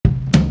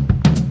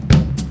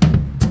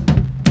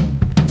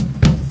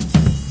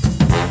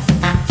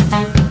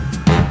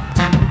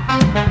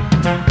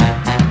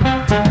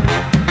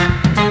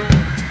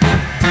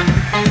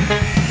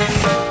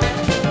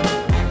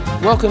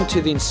Welcome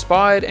to the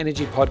Inspired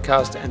Energy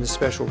Podcast and the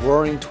special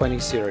Roaring 20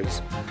 series,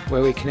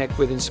 where we connect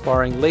with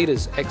inspiring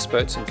leaders,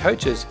 experts and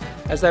coaches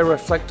as they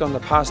reflect on the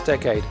past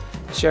decade,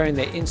 sharing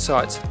their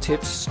insights,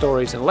 tips,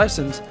 stories and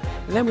lessons,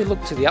 and then we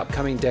look to the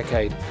upcoming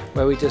decade,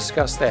 where we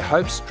discuss their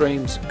hopes,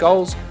 dreams,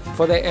 goals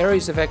for their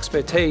areas of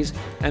expertise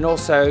and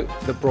also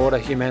the broader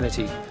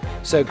humanity.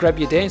 So grab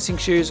your dancing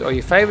shoes or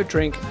your favourite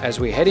drink as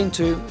we head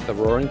into the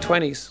Roaring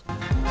 20s.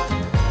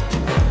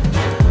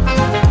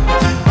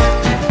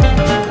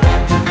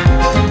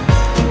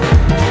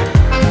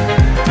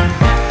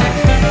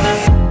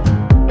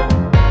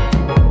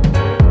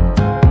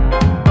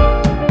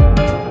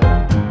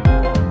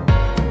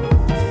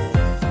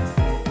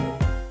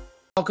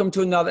 Welcome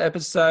to another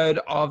episode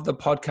of the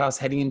podcast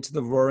heading into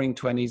the Roaring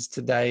 20s.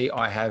 Today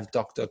I have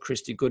Dr.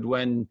 Kristy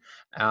Goodwin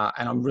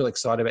and I'm really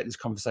excited about this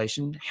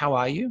conversation. How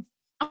are you?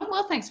 Oh,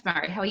 well, thanks,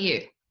 Murray. How are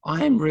you?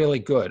 I am really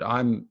good.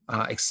 I'm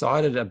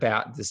excited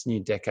about this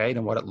new decade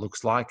and what it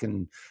looks like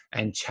and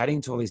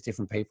chatting to all these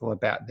different people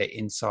about their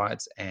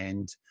insights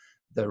and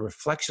the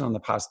reflection on the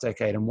past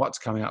decade and what's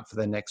coming up for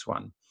the next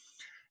one.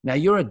 Now,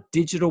 you're a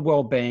digital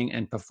wellbeing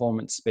and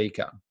performance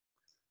speaker.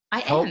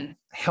 I am.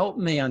 Help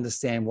me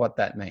understand what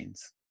that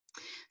means.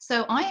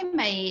 So I am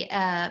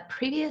a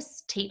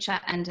previous teacher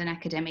and an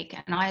academic,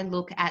 and I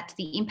look at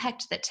the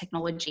impact that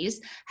technology is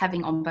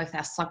having on both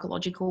our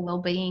psychological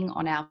well-being,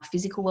 on our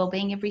physical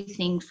well-being,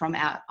 everything from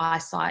our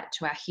eyesight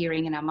to our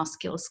hearing and our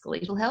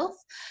musculoskeletal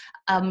health,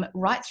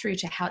 right through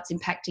to how it's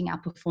impacting our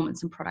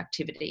performance and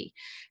productivity.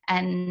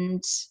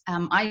 And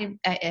I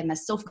am a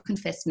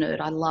self-confessed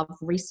nerd. I love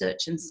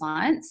research and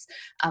science,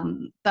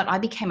 but I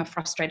became a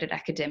frustrated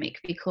academic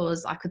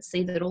because I could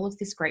see that all of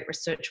this great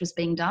research was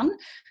being done,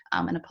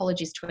 and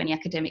apologies to any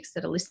academics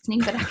that are listening,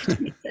 but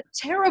academics are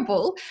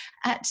terrible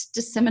at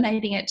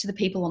disseminating it to the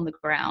people on the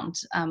ground.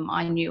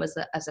 I knew as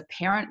a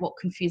parent what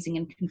confusing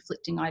and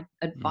conflicting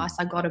advice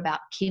I got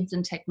about kids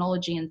and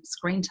technology and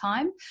screen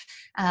time.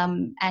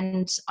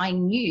 And I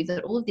knew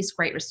that all of this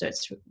great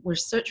research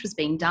was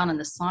being done and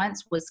the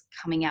science was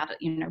coming out at,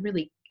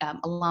 really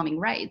alarming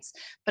rates,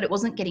 but it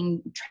wasn't getting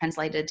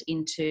translated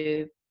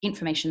into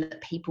information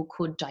that people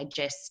could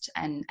digest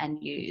and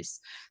use.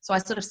 So I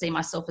sort of see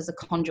myself as a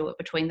conduit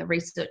between the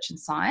research and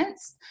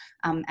science,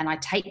 and I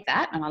take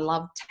that and I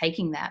love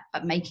taking that,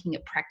 but making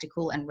it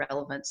practical and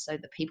relevant so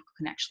that people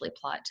can actually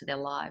apply it to their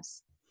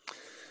lives.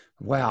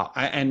 Wow.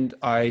 And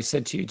I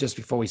said to you just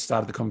before we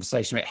started the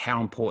conversation about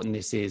how important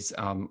this is.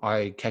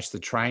 I catch the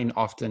train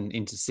often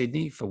into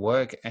Sydney for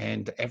work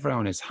and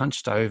everyone is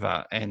hunched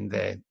over and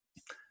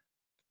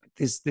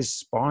there's this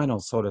spinal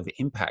sort of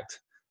impact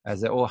as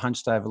they're all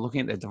hunched over,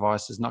 looking at their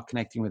devices, not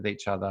connecting with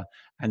each other.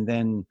 And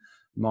then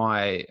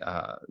my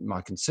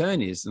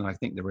concern is, and I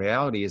think the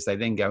reality is, they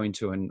then go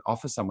into an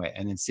office somewhere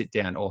and then sit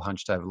down all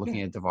hunched over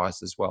looking at a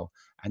device as well.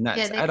 And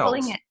that's they're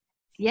adults. calling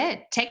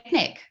it, tech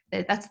neck.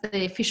 That's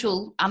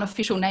the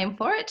unofficial name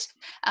for it.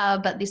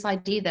 But this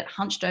idea that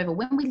hunched over,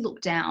 when we look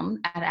down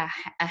at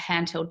a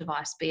handheld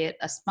device, be it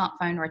a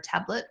smartphone or a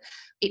tablet,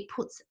 it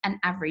puts an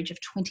average of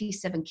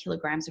 27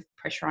 kilograms of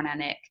pressure on our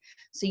neck.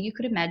 So you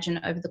could imagine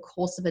over the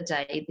course of a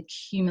day, the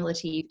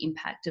cumulative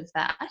impact of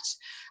that.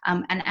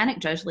 And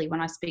anecdotally,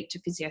 when I speak to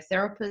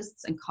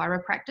physiotherapists and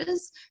chiropractors,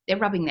 they're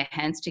rubbing their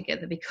hands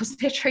together because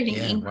they're treating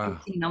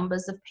increasing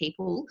numbers of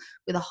people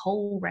with a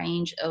whole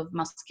range of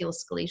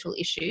musculoskeletal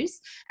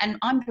issues. And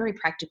I'm very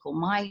practical.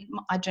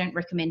 I don't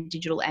recommend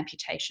digital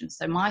amputation.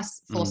 So my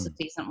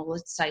philosophy isn't, well,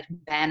 let's say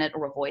ban it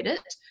or avoid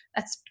it.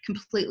 That's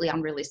completely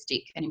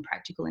unrealistic and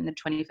impractical in the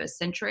 21st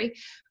century.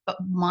 But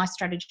my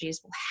strategy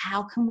is, well,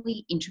 how can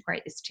we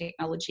integrate this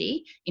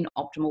technology in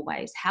optimal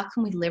ways? How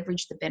can we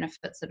leverage the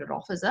benefits that it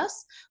offers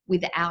us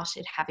without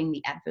it having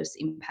the adverse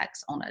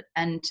impacts on it?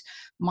 And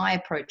my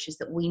approach is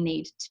that we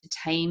need to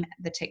tame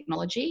the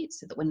technology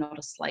so that we're not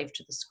a slave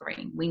to the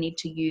screen. We need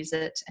to use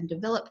it and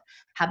develop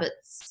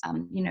habits,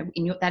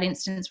 in that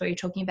instance where you're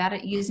talking about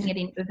it, using it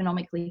in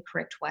ergonomically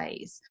correct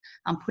ways,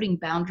 putting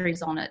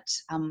boundaries on it.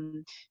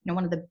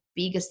 One of the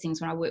biggest things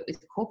when I work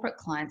with corporate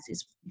clients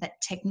is that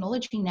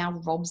technology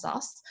now robs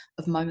us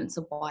of moments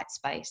of white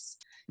space.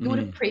 You would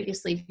have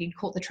previously, if you'd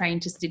caught the train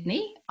to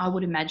Sydney, I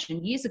would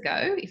imagine years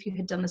ago, if you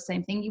had done the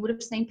same thing, you would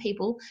have seen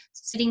people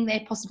sitting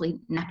there possibly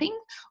napping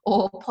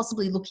or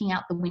possibly looking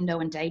out the window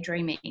and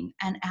daydreaming.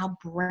 And our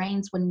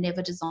brains were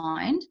never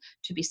designed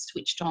to be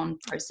switched on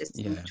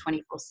processing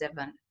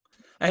 24/7.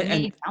 We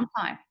need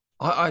downtime.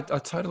 I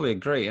totally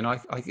agree. And I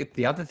get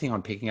the other thing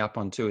I'm picking up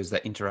on too is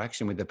that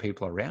interaction with the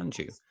people around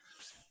you.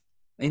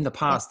 In the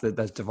past,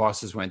 those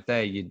devices weren't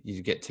there.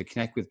 You get to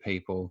connect with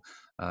people.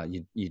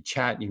 You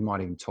chat. You might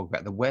even talk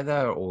about the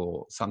weather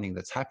or something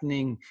that's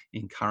happening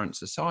in current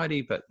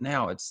society. But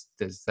now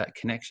there's that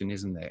connection,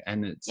 isn't there?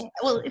 And it's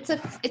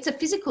it's a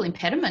physical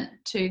impediment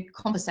to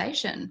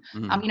conversation.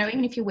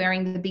 Even if you're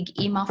wearing the big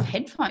earmuff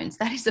headphones,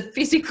 that is a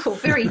physical,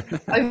 very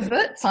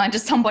overt sign to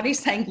somebody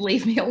saying,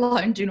 "Leave me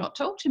alone. Do not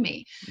talk to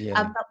me."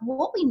 But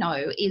what we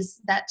know is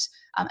that,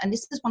 and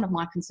this is one of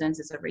my concerns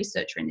as a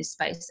researcher in this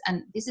space,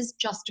 and this is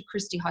just a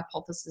Kristy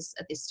hypothesis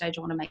at this stage.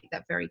 I want to make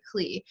that very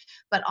clear.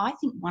 But I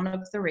think one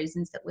of the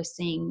reasons that we're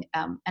seeing,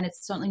 and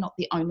it's certainly not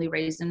the only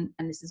reason,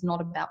 and this is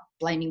not about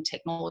blaming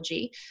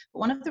technology, but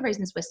one of the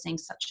reasons we're seeing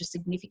such a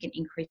significant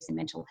increase in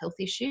mental health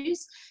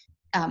issues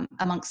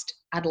amongst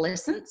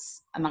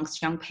adolescents,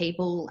 amongst young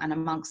people, and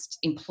amongst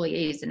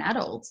employees and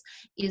adults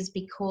is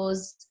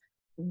because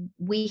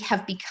we've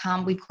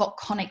got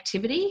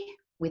connectivity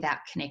without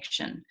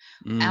connection.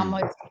 Our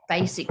most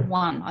basic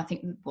one, I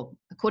think, well,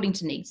 according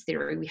to needs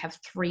theory, we have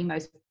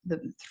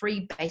the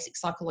three basic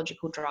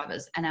psychological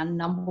drivers, and our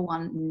number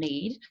one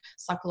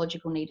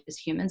psychological need as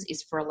humans,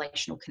 is for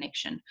relational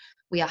connection.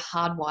 We are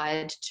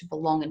hardwired to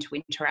belong and to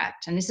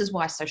interact. And this is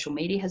why social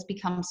media has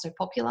become so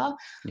popular,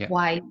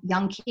 why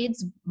young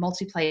kids,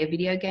 multiplayer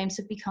video games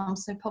have become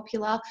so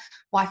popular,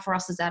 why for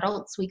us as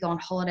adults, we go on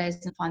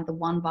holidays and find the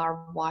 1 bar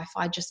of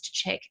Wi-Fi just to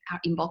check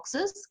our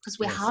inboxes, because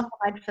we're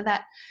hardwired for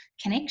that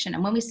connection.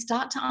 And when we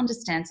start to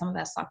understand some of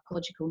our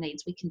psychological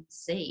needs, we can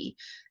see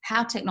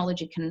how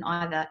technology can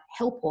either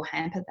help or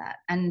hamper that.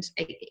 And,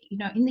 you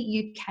know, in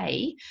the UK,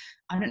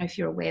 I don't know if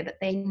you're aware, but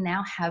they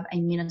now have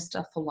a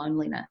minister for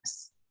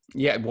loneliness.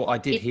 Yeah, well, I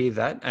did hear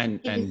that,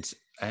 and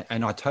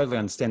I totally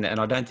understand that, and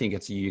I don't think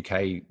it's a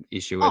UK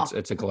issue.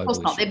 It's a global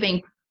issue. They're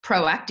being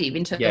proactive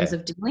in terms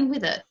of dealing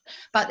with it,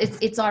 but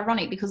it's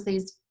ironic because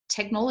these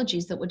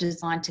technologies that were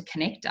designed to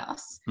connect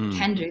us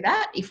can do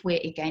that if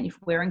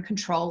we're in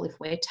control, if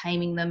we're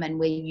taming them and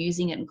we're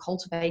using it and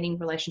cultivating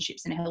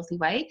relationships in a healthy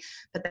way.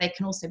 But they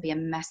can also be a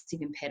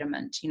massive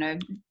impediment. You know,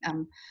 a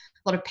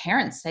lot of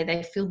parents say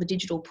they feel the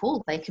digital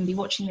pull. They can be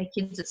watching their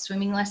kids at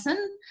swimming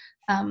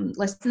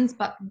lessons,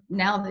 but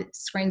now that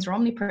screens are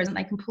omnipresent,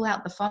 they can pull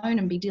out the phone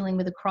and be dealing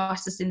with a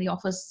crisis in the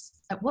office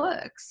at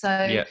work.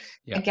 So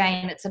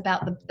again, it's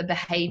about the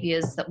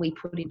behaviours that we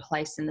put in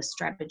place and the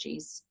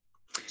strategies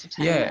to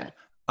tame it.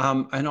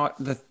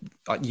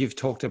 And you've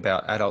talked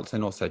about adults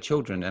and also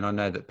children, and I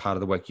know that part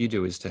of the work you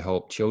do is to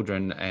help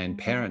children and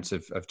parents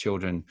of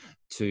children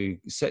to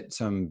set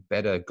some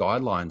better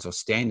guidelines or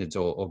standards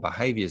or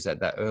behaviours at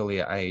that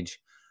earlier age,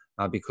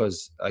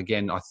 because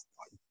again,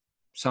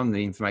 some of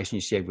the information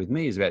you shared with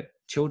me is about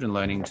children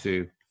learning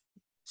to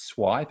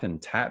swipe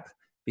and tap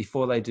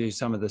before they do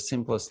some of the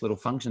simplest little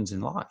functions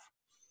in life.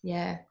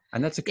 Yeah.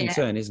 And that's a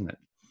concern, isn't it?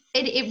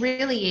 It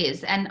really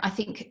is. And I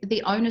think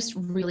the onus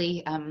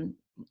really,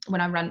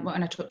 when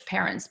I talk to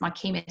parents, my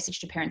key message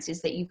to parents is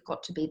that you've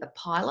got to be the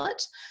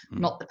pilot,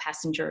 not the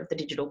passenger of the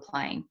digital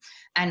plane.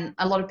 And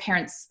a lot of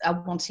parents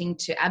are wanting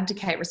to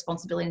abdicate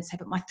responsibility and say,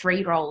 but my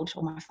 3-year-old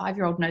or my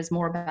 5-year-old knows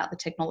more about the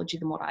technology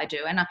than what I do.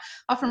 And I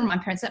often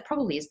remind parents that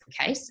probably is the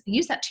case.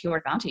 Use that to your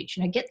advantage.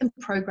 You know, get them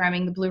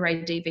programming the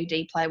Blu-ray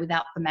DVD player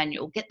without the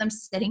manual. Get them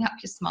setting up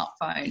your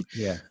smartphone.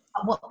 Yeah.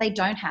 What they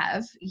don't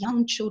have,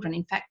 young children,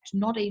 in fact,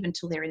 not even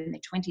till they're in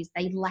their 20s,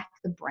 they lack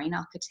the brain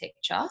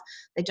architecture.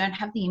 They don't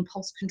have the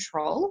impulse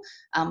control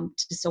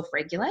to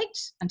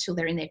self-regulate until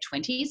they're in their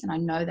 20s. And I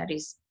know that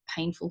is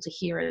painful to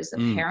hear as a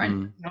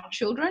parent of young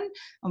children,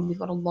 and we've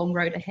got a long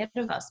road ahead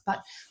of us, but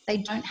they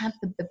don't have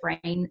the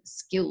brain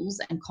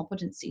skills and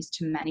competencies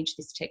to manage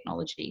this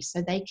technology.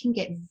 So they can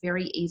get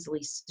very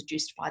easily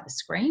seduced by the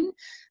screen.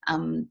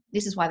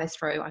 This is why they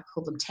throw, I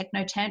call them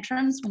techno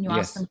tantrums, when you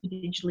ask them to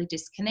digitally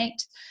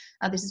disconnect.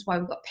 This is why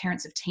we've got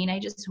parents of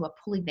teenagers who are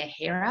pulling their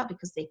hair out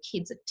because their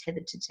kids are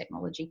tethered to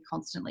technology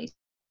constantly.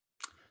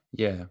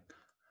 Yeah.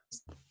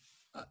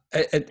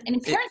 And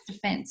in parents'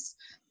 defense,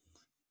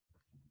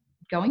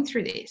 going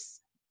through this.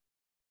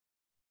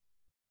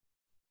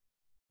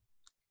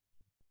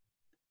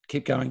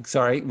 Keep going.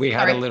 Sorry, we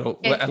had a little.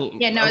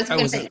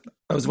 It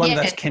was one of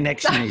those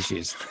connection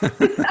issues.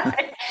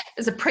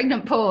 There's a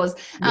pregnant pause.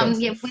 We're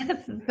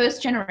the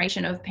first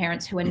generation of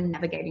parents who are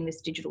navigating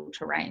this digital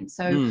terrain.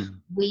 So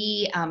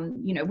we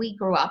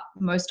grew up.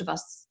 Most of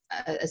us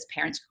as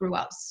parents grew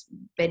up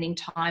spending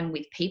time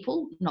with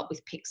people, not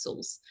with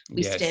pixels.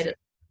 We stared at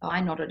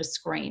not at a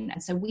screen.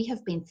 And so we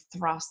have been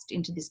thrust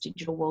into this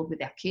digital world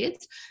with our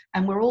kids,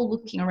 and we're all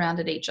looking around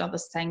at each other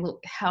saying,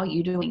 look, how are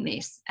you doing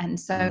this? And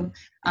so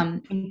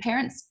in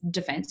parents'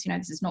 defense,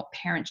 this is not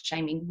parent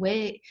shaming.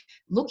 We're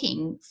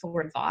looking for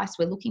advice.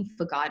 We're looking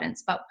for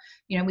guidance, but,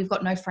 we've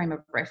got no frame of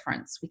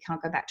reference. We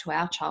can't go back to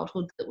our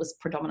childhood that was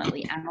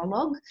predominantly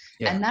analog.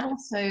 And that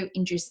also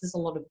induces a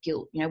lot of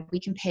guilt. We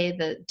compare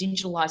the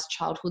digitalized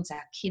childhoods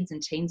our kids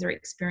and teens are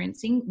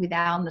experiencing with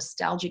our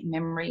nostalgic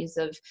memories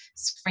of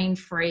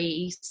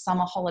screen-free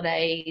summer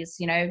holidays,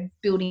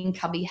 building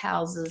cubby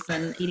houses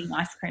and eating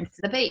ice cream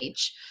to the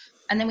beach.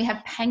 And then we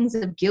have pangs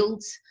of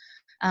guilt.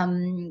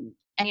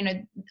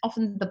 And,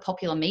 often the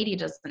popular media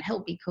doesn't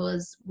help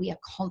because we are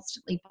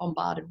constantly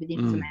bombarded with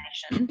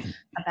information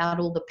about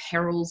all the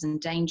perils and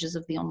dangers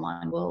of the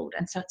online world.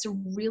 And so it's a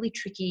really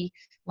tricky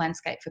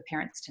landscape for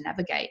parents to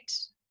navigate.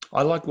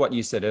 I like what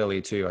you said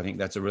earlier too. I think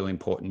that's a really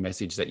important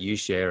message that you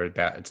share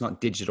about it's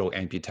not digital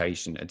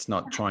amputation. It's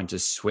not trying to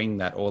swing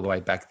that all the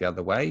way back the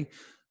other way.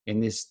 In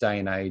this day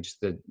and age,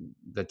 the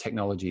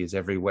technology is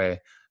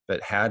everywhere.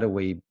 But how do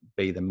we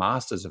be the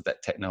masters of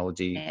that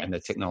technology and the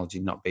technology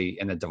not be,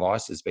 and the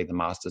devices be the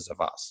masters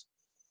of us?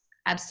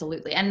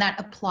 Absolutely. And that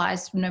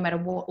applies no matter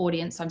what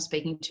audience I'm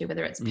speaking to,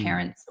 whether it's Mm.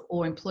 parents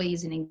or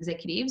employees and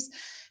executives.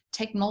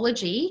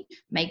 Technology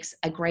makes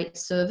a great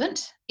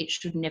servant. It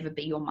should never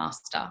be your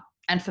master.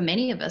 And for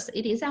many of us,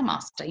 it is our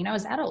master. You know,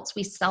 as adults,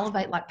 we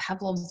salivate like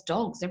Pavlov's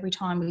dogs every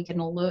time we get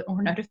an alert or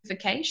a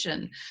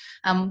notification.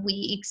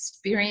 We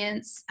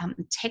experience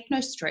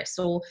techno stress,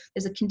 or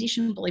there's a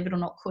condition, believe it or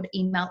not, called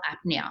email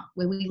apnea,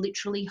 where we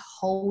literally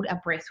hold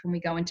our breath when we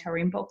go into our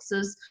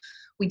inboxes.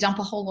 We dump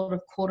a whole lot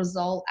of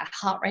cortisol, our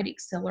heart rate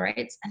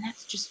accelerates, and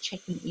that's just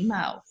checking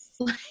emails.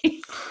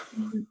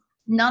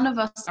 None of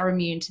us are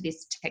immune to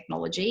this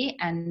technology,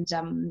 and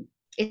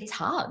it's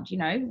hard. You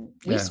know,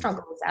 we Yeah.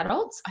 struggle as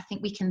adults. I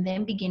think we can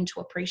then begin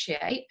to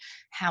appreciate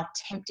how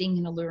tempting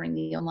and alluring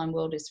the online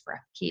world is for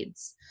our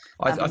kids.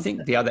 I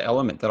think the other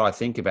element that I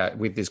think about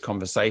with this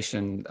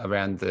conversation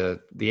around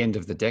the end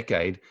of the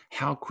decade,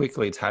 how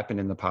quickly it's happened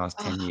in the past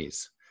 10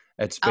 years.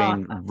 It's Oh,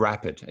 been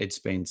rapid. It's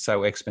been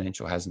so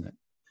exponential, hasn't it?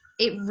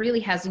 it really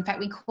has. In fact,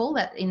 we call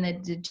that in the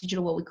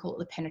digital world, we call it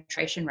the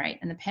penetration rate.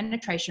 And the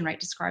penetration rate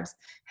describes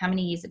how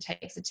many years it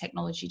takes a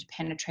technology to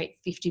penetrate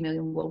 50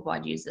 million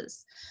worldwide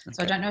users. Okay.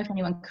 So I don't know if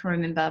anyone can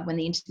remember when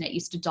the internet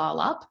used to dial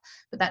up,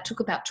 but that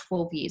took about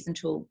 12 years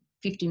until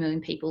 50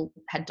 million people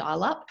had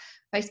dial up.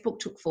 Facebook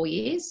took 4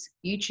 years.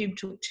 YouTube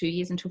took 2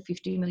 years until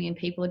 50 million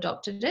people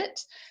adopted it.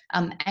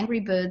 Angry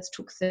Birds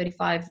took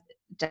 35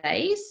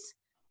 days.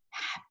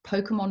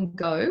 Pokemon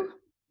Go,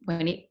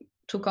 when it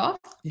took off,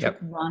 took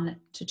 1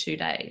 to 2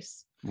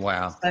 days.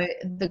 Wow. So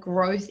the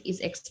growth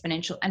is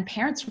exponential, and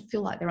parents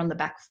feel like they're on the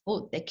back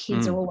foot. Their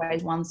kids are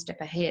always one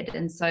step ahead.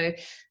 And so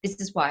this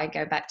is why I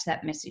go back to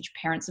that message.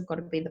 Parents have got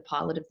to be the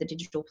pilot of the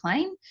digital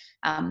plane.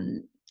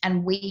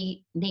 And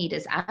we need,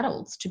 as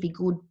adults, to be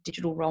good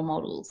digital role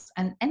models.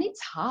 And it's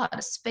hard,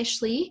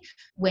 especially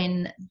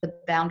when the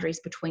boundaries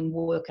between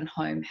work and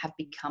home have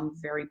become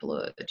very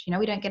blurred. You know,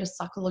 we don't get a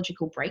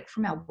psychological break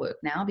from our work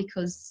now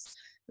because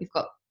we've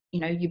got, you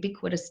know,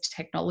 ubiquitous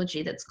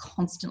technology that's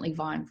constantly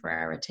vying for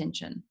our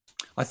attention.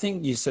 I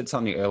think you said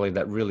something earlier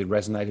that really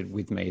resonated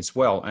with me as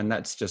well. And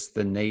that's just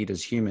the need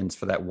as humans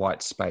for that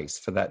white space,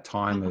 for that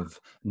time of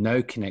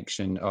no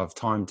connection, of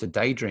time to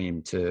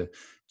daydream, to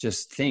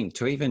just think,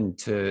 to even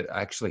to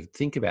actually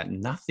think about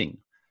nothing.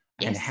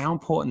 Yes. And how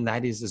important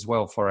that is as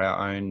well for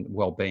our own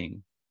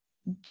well-being.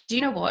 Do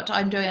you know what?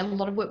 I'm doing a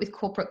lot of work with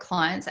corporate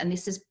clients, and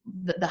this is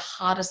the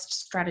hardest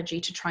strategy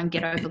to try and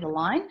get over the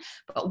line.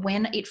 But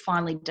when it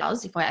finally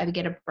does, if I ever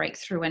get a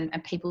breakthrough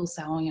and people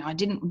say, oh, you know, I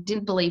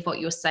didn't believe what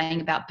you were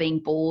saying about being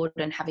bored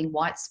and having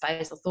white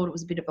space. I thought it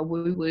was a bit of a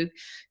woo-woo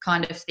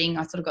kind of thing.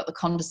 I sort of got the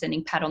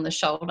condescending pat on the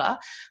shoulder.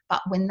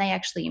 But when they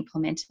actually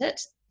implement it,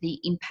 the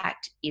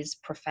impact is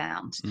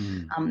profound.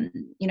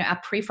 You know,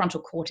 our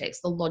prefrontal cortex,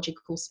 the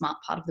logical, smart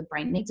part of the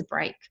brain, needs a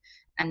break.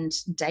 And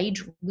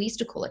we used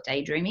to call it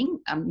daydreaming.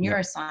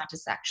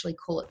 Neuroscientists actually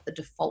call it the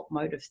default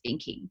mode of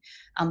thinking.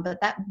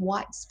 But that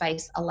white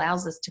space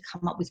allows us to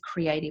come up with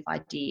creative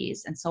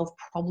ideas and solve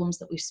problems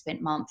that we've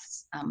spent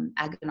months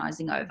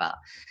agonizing over.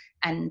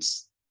 And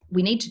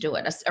we need to do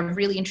it. A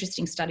really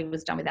interesting study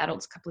was done with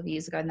adults a couple of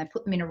years ago, and they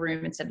put them in a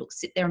room and said, look,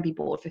 sit there and be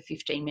bored for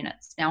 15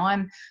 minutes. Now,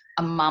 I'm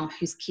a mum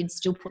whose kids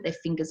still put their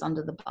fingers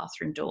under the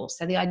bathroom door.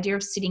 So the idea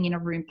of sitting in a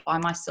room by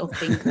myself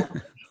being bored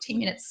for 15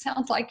 minutes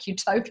sounds like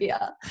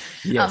utopia.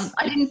 Yes.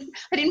 I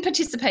didn't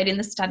participate in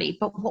the study,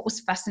 but what was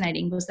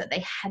fascinating was that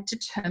they had to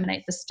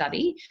terminate the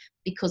study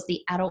because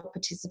the adult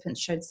participants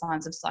showed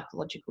signs of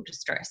psychological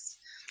distress.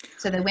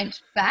 So they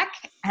went back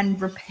and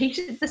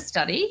repeated the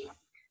study.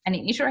 And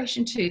in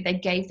iteration 2, they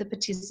gave the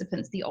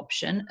participants the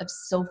option of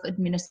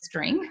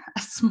self-administering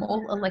a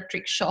small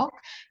electric shock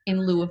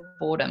in lieu of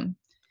boredom.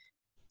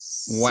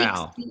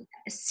 Wow.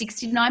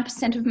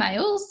 69% of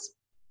males,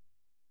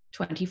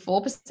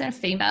 24% of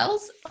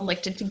females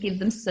elected to give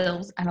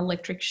themselves an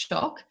electric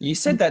shock. You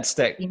said that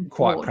stat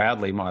quite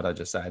proudly, might I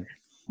just add?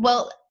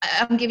 Well,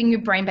 I'm giving you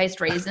brain-based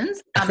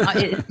reasons.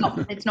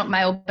 It's not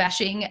male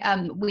bashing.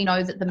 We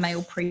know that the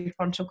male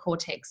prefrontal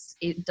cortex,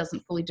 it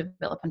doesn't fully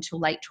develop until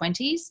late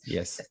 20s.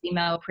 Yes. The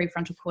female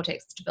prefrontal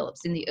cortex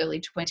develops in the early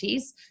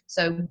 20s.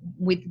 So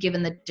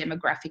given the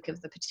demographic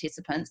of the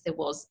participants, there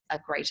was a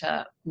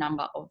greater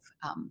number of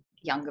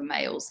younger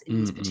males in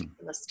this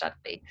particular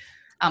study.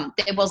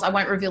 I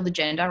won't reveal the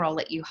gender, I'll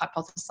let you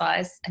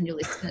hypothesize and your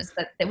listeners,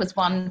 that there was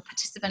one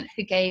participant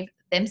who gave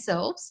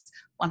themselves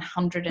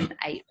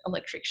 108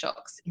 electric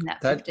shocks in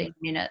that 15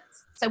 minutes.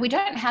 So we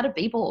don't know how to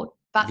be bored,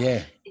 but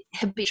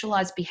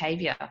habitualized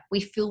behavior. We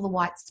fill the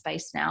white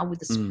space now with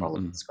the scroll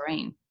of the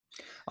screen.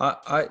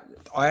 I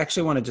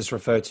actually want to just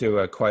refer to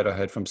a quote I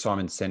heard from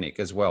Simon Sinek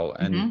as well.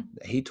 And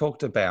he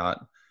talked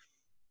about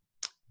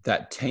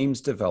that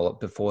teams develop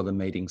before the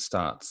meeting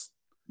starts.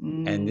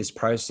 And this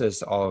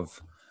process of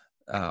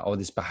or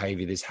this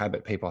behavior, this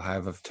habit people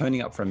have of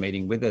turning up for a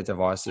meeting with their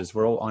devices.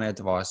 We're all on our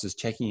devices,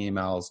 checking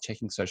emails,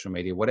 checking social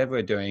media, whatever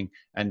we're doing.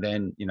 And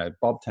then, you know,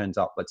 Bob turns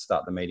up, let's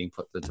start the meeting,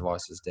 put the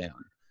devices down.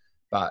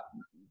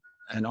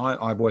 And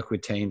I work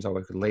with teams, I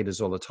work with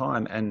leaders all the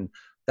time. And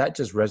that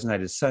just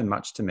resonated so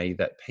much to me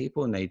that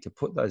people need to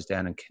put those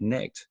down and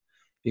connect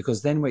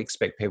because then we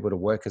expect people to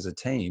work as a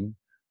team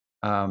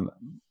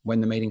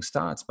when the meeting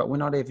starts, but we're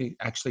not ever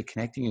actually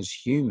connecting as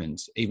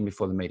humans even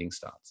before the meeting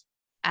starts.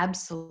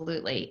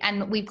 Absolutely.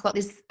 And we've got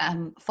this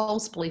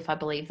false belief, I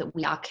believe, that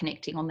we are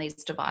connecting on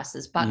these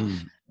devices, but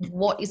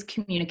what is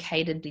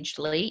communicated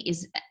digitally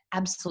is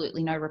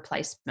absolutely no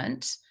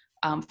replacement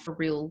for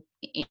real,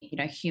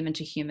 human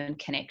to human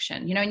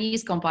connection. In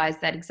years gone by, as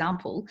that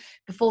example,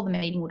 before the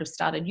meeting would have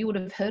started, you would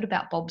have heard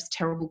about Bob's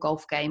terrible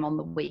golf game on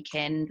the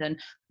weekend, and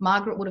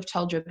Margaret would have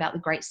told you about the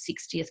great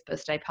 60th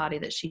birthday party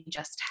that she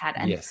just had.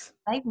 And Yes.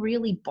 they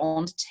really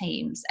bond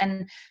teams.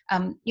 And,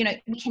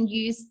 we can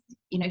use,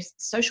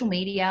 social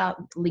media,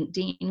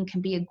 LinkedIn can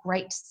be a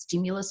great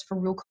stimulus for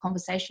real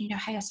conversation.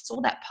 Hey, I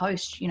saw that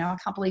post, I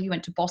can't believe you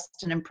went to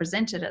Boston and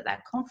presented at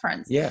that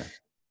conference. Yeah.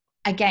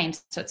 Again,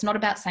 so it's not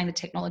about saying the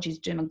technology is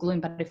doom and gloom,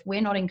 but if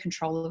we're not in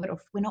control of it, or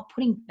if we're not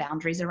putting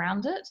boundaries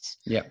around it,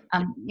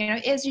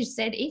 as you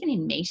said, even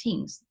in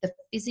meetings, the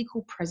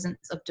physical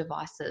presence of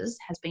devices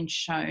has been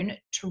shown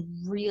to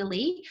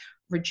really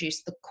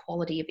reduce the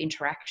quality of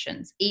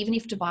interactions. Even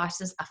if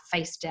devices are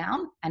face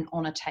down and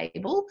on a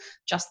table,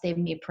 just their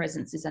mere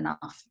presence is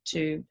enough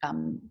to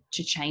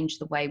change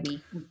the way we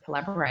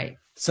collaborate.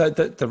 So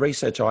the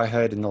research I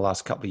heard in the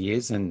last couple of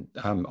years, and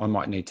I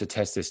might need to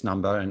test this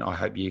number, and I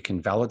hope you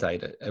can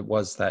validate it, it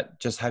was that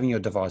just having your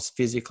device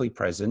physically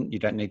present, you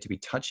don't need to be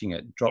touching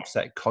it, drops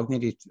that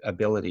cognitive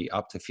ability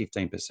up to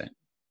 15%.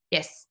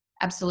 Yes,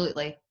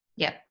 absolutely.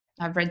 Yeah.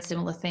 I've read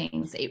similar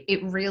things.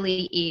 It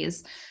really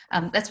is.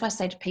 That's why I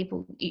say to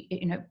people,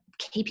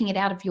 keeping it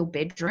out of your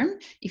bedroom.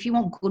 If you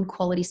want good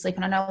quality sleep,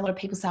 and I know a lot of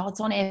people say, oh, it's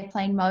on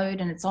airplane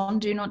mode and it's on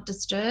do not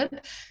disturb.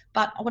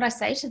 But what I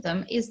say to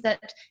them is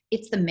that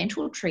it's the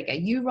mental trigger.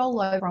 You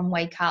roll over and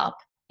wake up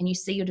and you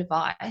see your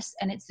device,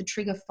 and it's the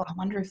trigger for, I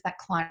wonder if that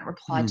client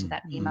replied to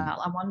that email.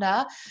 I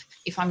wonder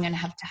if I'm going to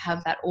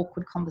have that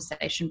awkward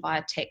conversation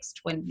via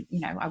text when,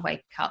 I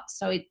wake up.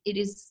 So it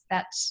is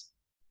that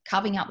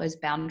carving out those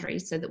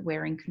boundaries so that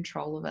we're in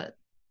control of it.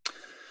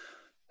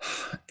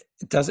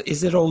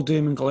 Is it all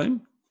doom and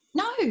gloom?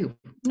 No,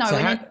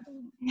 So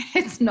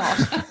it's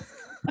not.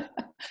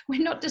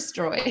 We're not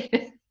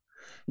destroyed.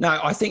 No,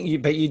 I think you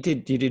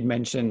did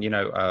mention,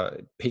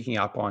 picking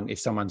up on if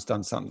someone's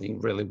done something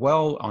really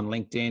well on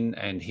LinkedIn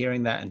and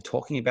hearing that and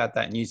talking about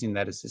that and using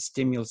that as a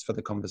stimulus for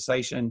the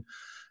conversation.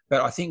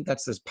 But I think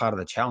that's just part of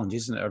the challenge,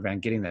 isn't it?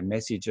 Around getting that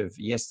message of,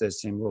 yes,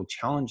 there's some real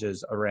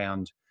challenges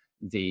around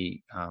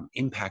the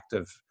impact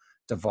of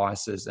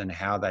devices and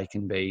how they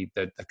can be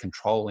the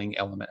controlling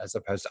element as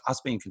opposed to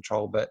us being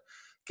controlled, but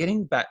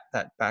getting back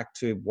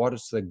to what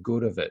is the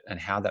good of it and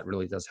how that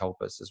really does help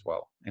us as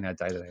well in our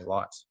day-to-day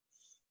lives.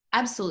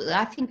 Absolutely.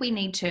 I think we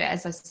need to,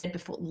 as I said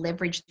before,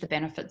 leverage the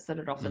benefits that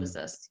it offers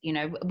us.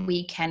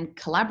 We can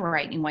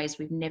collaborate in ways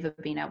we've never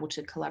been able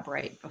to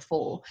collaborate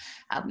before.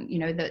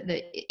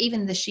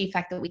 Even the sheer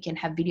fact that we can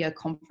have video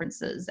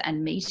conferences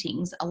and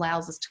meetings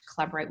allows us to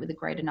collaborate with a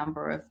greater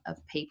number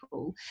of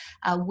people.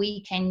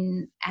 We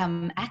can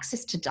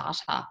access to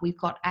data. We've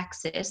got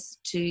access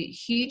to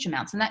huge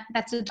amounts, and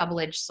that's a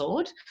double-edged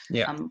sword.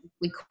 Yeah.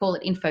 We call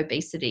it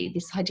infobesity,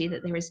 this idea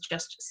that there is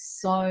just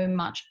so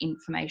much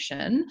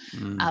information.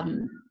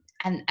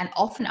 And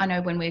often I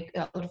know when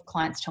a lot of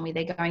clients tell me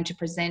they're going to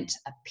present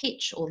a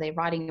pitch or they're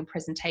writing a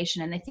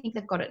presentation and they think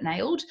they've got it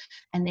nailed,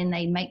 and then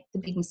they make the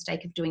big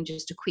mistake of doing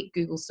just a quick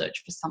Google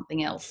search for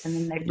something else, and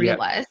then they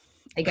realize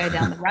they go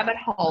down the rabbit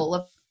hole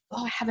of,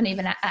 I haven't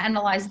even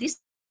analyzed this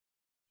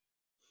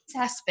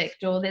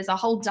aspect, or there's a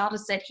whole data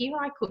set here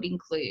I could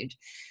include.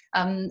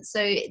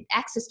 So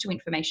access to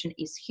information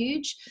is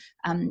huge.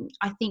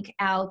 I think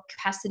our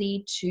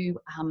capacity to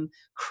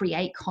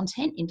create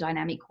content in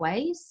dynamic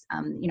ways,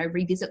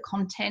 revisit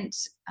content.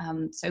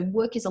 So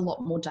work is a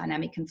lot more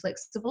dynamic and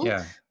flexible.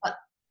 Yeah. But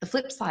the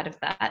flip side of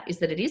that is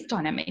that it is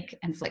dynamic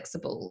and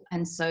flexible.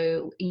 And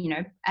so,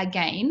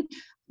 again,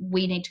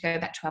 we need to go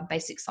back to our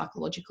basic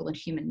psychological and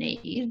human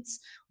needs.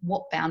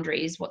 What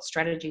boundaries, what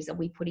strategies are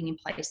we putting in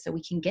place so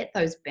we can get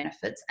those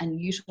benefits and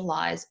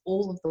utilize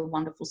all of the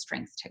wonderful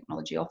strengths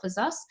technology offers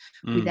us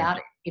without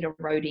it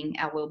eroding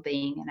our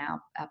well-being and our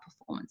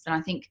performance? And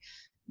I think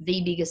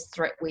the biggest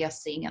threat we are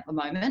seeing at the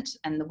moment,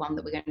 and the one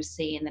that we're going to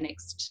see in the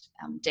next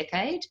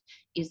decade,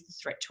 is the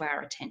threat to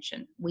our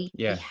attention. We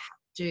have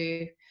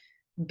to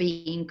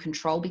be in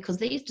control, because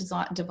these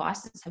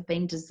devices have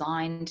been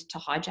designed to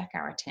hijack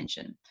our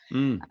attention.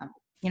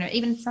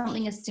 Even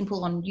something as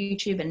simple on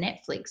YouTube and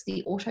Netflix,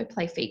 the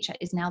autoplay feature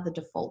is now the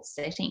default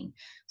setting.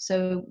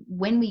 So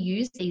when we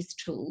use these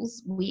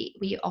tools,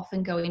 we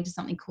often go into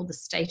something called the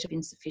state of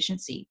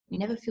insufficiency. We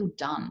never feel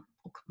done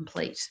or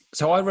complete.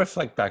 So I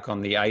reflect back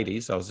on the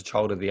 80s. I was a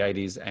child of the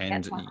 80s,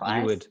 and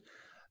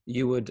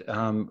you would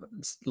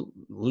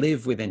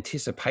live with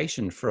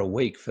anticipation for a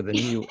week for the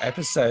new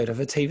episode of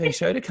a TV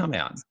show to come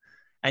out.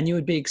 And you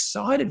would be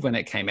excited when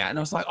it came out. And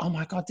I was like, oh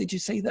my God, did you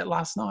see that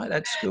last night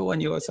at school?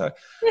 And you were so,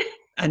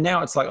 and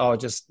now it's like, oh,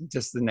 just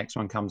the next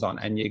one comes on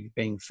and you're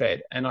being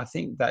fed. And I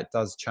think that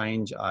does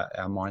change our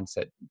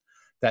mindset,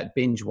 that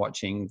binge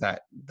watching,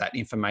 that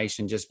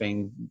information just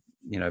being,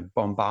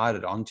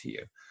 bombarded onto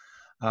you.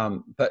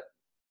 But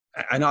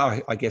and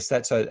I guess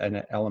that's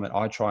an element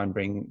I try and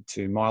bring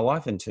to my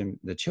life and to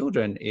the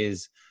children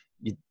is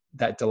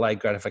that delayed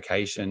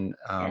gratification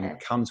Yeah.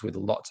 comes with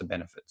lots of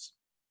benefits.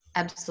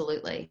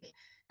 Absolutely.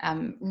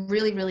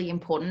 Really, really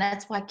important.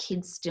 That's why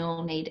kids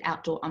still need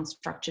outdoor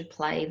unstructured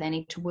play. They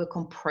need to work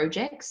on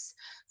projects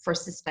for a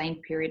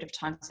sustained period of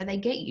time. So they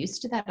get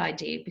used to that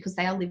idea because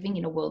they are living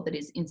in a world that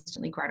is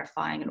instantly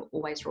gratifying and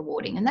always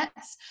rewarding. And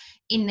that's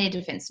in their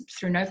defense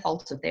through no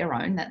fault of their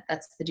own.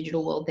 That's the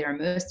digital world they're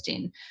immersed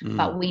in.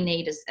 But we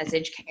need as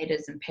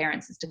educators and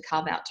parents is to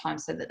carve out time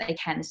so that they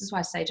can. This is why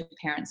I say to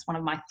parents, one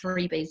of my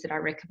 3 Bs that I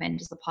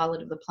recommend as the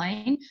pilot of the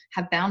plane,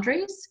 have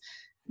boundaries.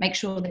 Make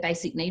sure their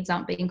basic needs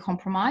aren't being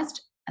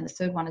compromised. And the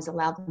third one is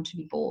allow them to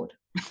be bored.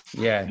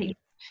 Yeah.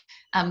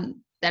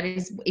 That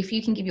is, if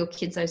you can give your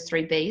kids those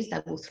 3 Bs,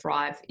 they will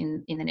thrive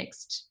in the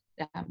next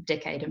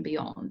decade and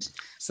beyond.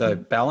 So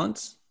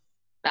balance.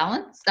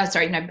 Boundaries.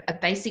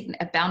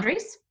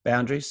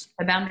 Boundaries.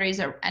 The boundaries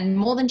are, and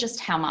more than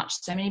just how much.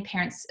 So many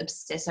parents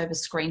obsess over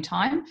screen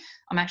time.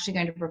 I'm actually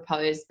going to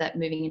propose that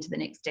moving into the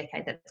next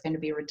decade, that's going to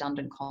be a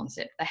redundant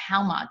concept. The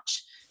how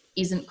much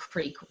isn't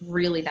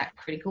really that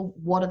critical.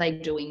 What are they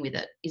doing with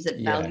it? Is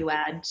it value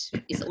add?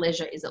 Is it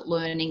leisure? Is it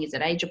learning? Is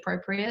it age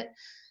appropriate?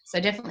 So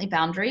definitely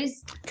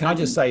boundaries. Can I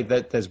just say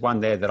that there's one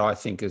there that I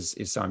think is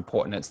so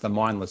important. It's the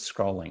mindless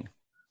scrolling.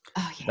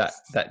 Oh, yes.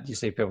 That you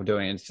see people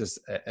doing. It's just,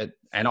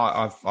 and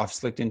I've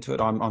slipped into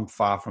it. I'm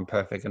far from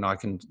perfect, and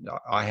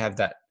I have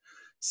that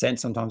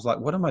sense sometimes like,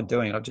 what am I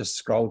doing? I've just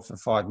scrolled for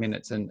 5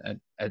 minutes and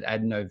it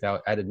added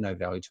no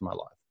value to my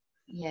life.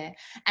 Yeah.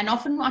 And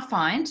often I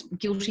find,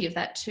 guilty of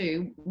that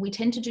too, we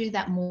tend to do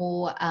that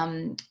more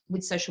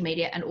with social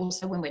media and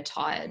also when we're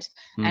tired.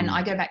 And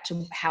I go back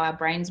to how our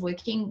brain's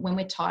working. When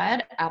we're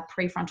tired, our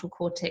prefrontal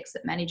cortex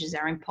that manages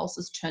our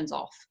impulses turns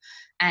off.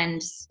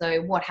 And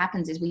so what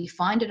happens is we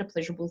find it a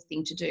pleasurable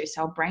thing to do.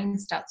 So our brain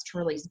starts to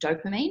release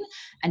dopamine,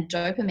 and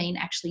dopamine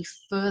actually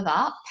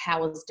further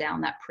powers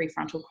down that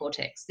prefrontal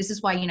cortex. This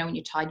is why, when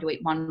you're tired, you eat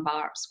 1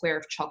 square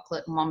of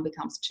chocolate and 1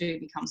 becomes 2,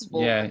 becomes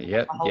 4.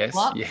 Yes.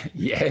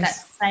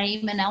 That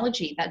same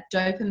analogy, that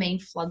dopamine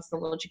floods the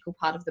logical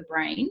part of the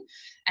brain.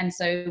 And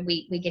so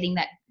we're getting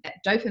that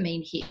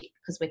dopamine hit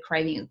because we're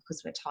craving it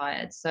because we're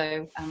tired.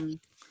 So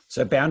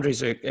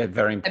boundaries are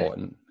very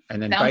important.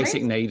 And then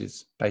basic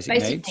needs. And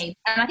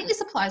I think this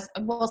applies,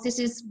 whilst this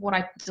is what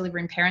I deliver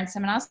in parent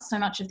seminars, so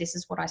much of this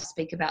is what I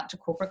speak about to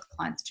corporate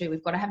clients too.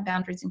 We've got to have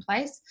boundaries in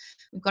place.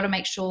 We've got to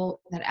make sure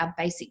that our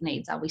basic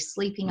needs, are we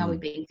sleeping? Are we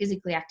being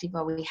physically active?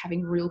 Are we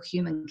having real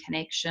human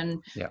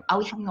connection? Are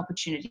we having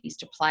opportunities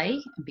to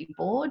play and be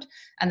bored?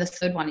 And the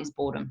third one is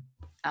boredom,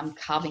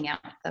 carving out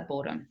that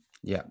boredom.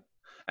 Yeah.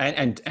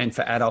 And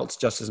for adults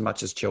just as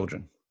much as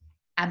children.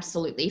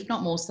 Absolutely, if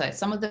not more so.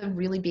 Some of the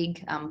really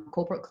big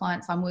corporate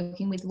clients I'm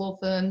working with, law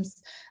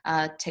firms,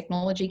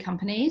 technology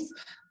companies,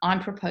 I'm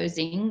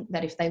proposing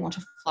that if they want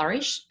to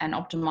flourish and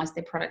optimize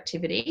their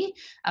productivity,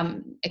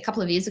 a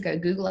couple of years ago,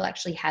 Google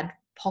actually had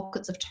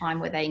pockets of time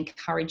where they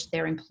encouraged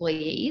their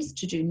employees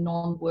to do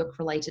non-work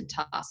related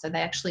tasks. So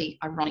they actually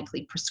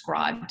ironically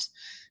prescribed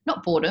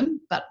not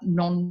boredom, but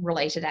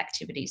non-related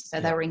activities. So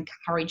they were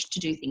encouraged to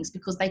do things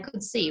because they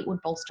could see it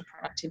would bolster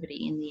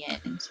productivity in the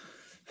end.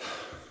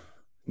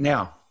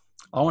 Now,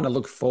 I want to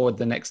look forward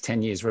the next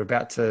 10 years. We're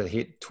about to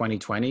hit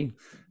 2020,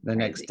 the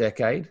next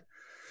decade,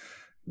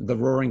 the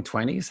roaring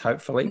 20s,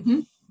 hopefully.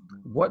 Mm-hmm.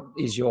 What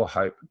is your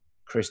hope,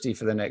 Kristy,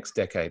 for the next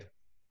decade?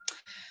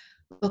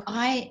 Look,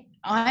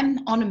 I'm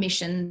on a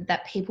mission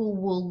that people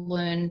will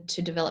learn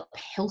to develop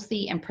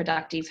healthy and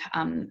productive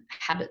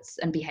habits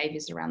and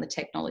behaviors around the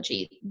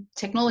technology.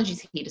 Technology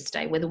is here to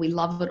stay, whether we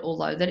love it or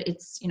loathe it.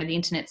 It's, the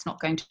internet's not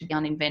going to be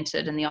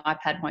uninvented and the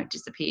iPad won't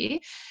disappear.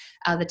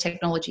 The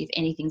technology, if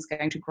anything's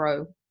going to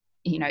grow,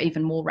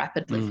 even more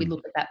rapidly if we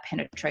look at that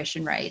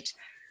penetration rate.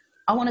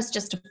 I want us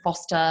just to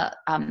foster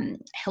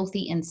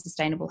healthy and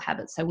sustainable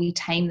habits. So we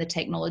tame the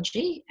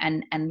technology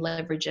and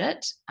leverage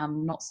it,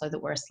 not so that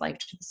we're a slave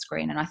to the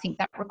screen. And I think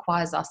that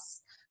requires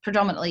us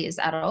predominantly as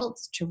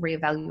adults to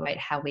reevaluate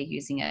how we're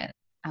using it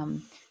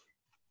and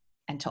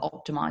to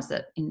optimize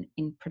it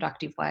in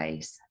productive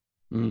ways.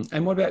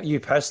 And what about you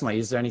personally?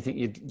 Is there anything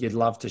you'd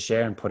love to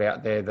share and put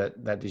out there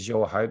that is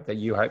your hope, that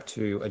you hope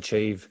to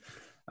achieve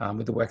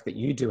with the work that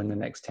you do in the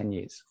next 10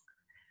 years?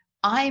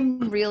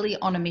 I'm really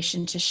on a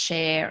mission to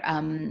share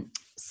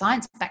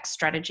science-backed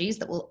strategies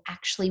that will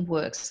actually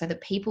work so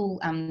that people,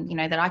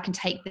 that I can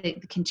take the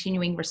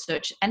continuing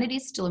research, and it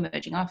is still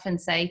emerging. I often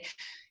say,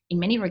 in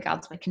many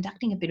regards, we're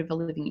conducting a bit of a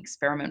living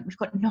experiment. We've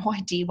got no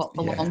idea what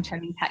the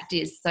long-term impact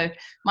is. So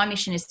my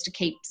mission is to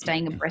keep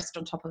staying abreast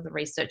on top of the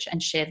research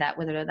and share that,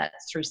 whether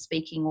that's through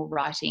speaking or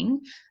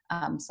writing,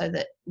 so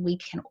that we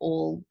can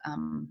all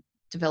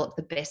develop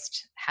the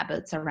best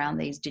habits around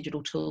these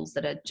digital tools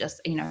that are just,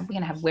 we're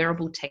going to have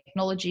wearable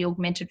technology,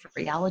 augmented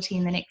reality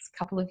in the next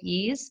couple of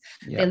years.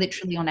 Yep. They're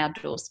literally on our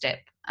doorstep.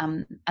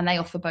 And they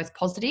offer both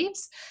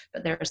positives,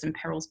 but there are some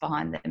perils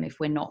behind them if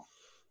we're not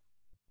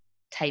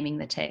taming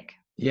the tech.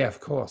 Yeah,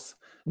 of course.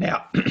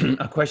 Now,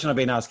 a question I've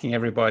been asking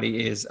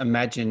everybody is,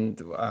 imagine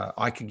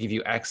I could give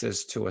you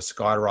access to a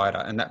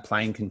Skyrider and that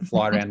plane can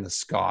fly around the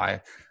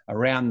sky,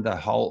 around the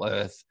whole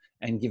earth,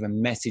 and give a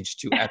message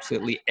to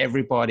absolutely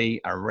everybody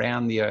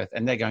around the earth,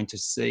 and they're going to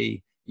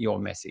see your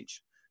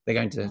message. They're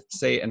going to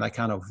see it and they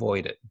can't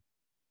avoid it.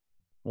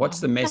 What's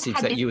the message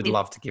that you would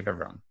love to give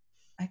everyone?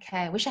 Okay,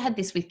 I wish I had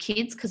this with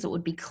kids because it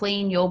would be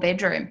clean your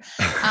bedroom.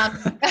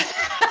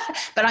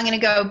 But I'm going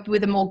to go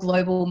with a more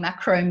global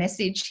macro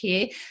message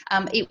here.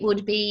 It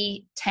would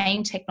be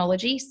tame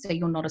technology so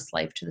you're not a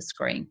slave to the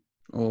screen.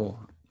 Oh,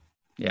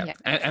 yeah.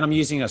 And I'm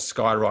using a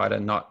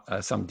Skyrider,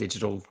 not some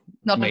digital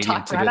not medium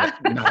a typewriter.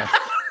 To do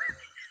that.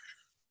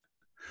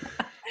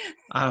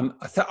 No.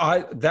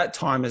 That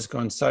time has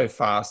gone so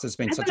fast. It's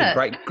been such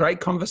a great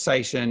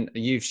conversation.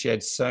 You've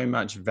shared so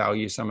much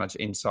value, so much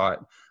insight.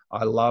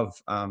 I love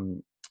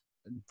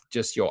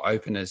just your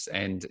openness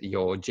and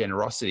your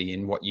generosity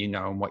in what you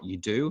know and what you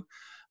do.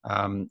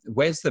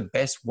 Where's the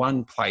best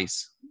one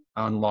place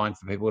online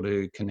for people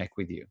to connect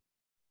with you?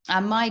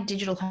 My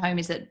digital home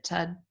is at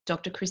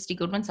Dr. Kristy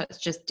Goodwin. So it's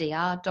just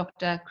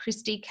Dr.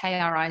 Kristy,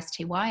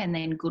 Kristy, and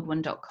then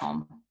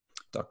goodwin.com.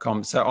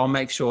 So I'll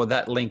make sure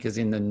that link is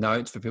in the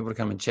notes for people to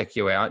come and check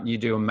you out. You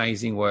do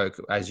amazing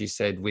work, as you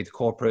said, with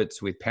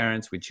corporates, with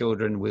parents, with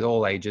children, with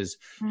all ages,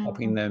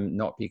 helping them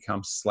not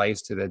become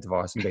slaves to their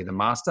device and be the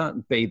master,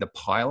 be the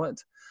pilot.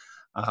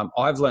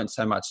 I've learned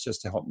so much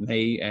just to help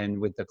me and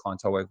with the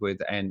clients I work with.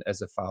 And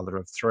as a father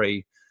of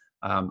 3,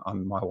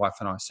 my wife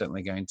and I are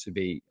certainly going to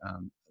be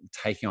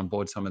taking on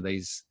board some of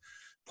these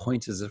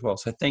pointers as well.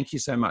 So thank you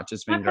so much.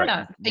 It's been great.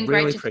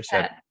 Really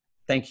appreciate it.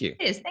 Thank you.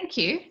 Yes, thank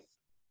you.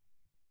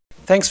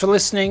 Thanks for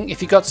listening.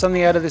 If you got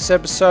something out of this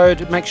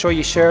episode, make sure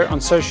you share it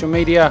on social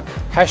media,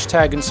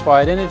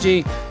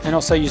 #InspiredEnergy, and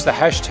also use the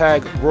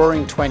hashtag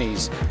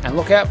Roaring20s. And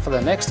look out for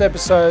the next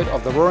episode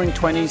of the Roaring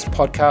 20s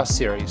podcast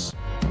series.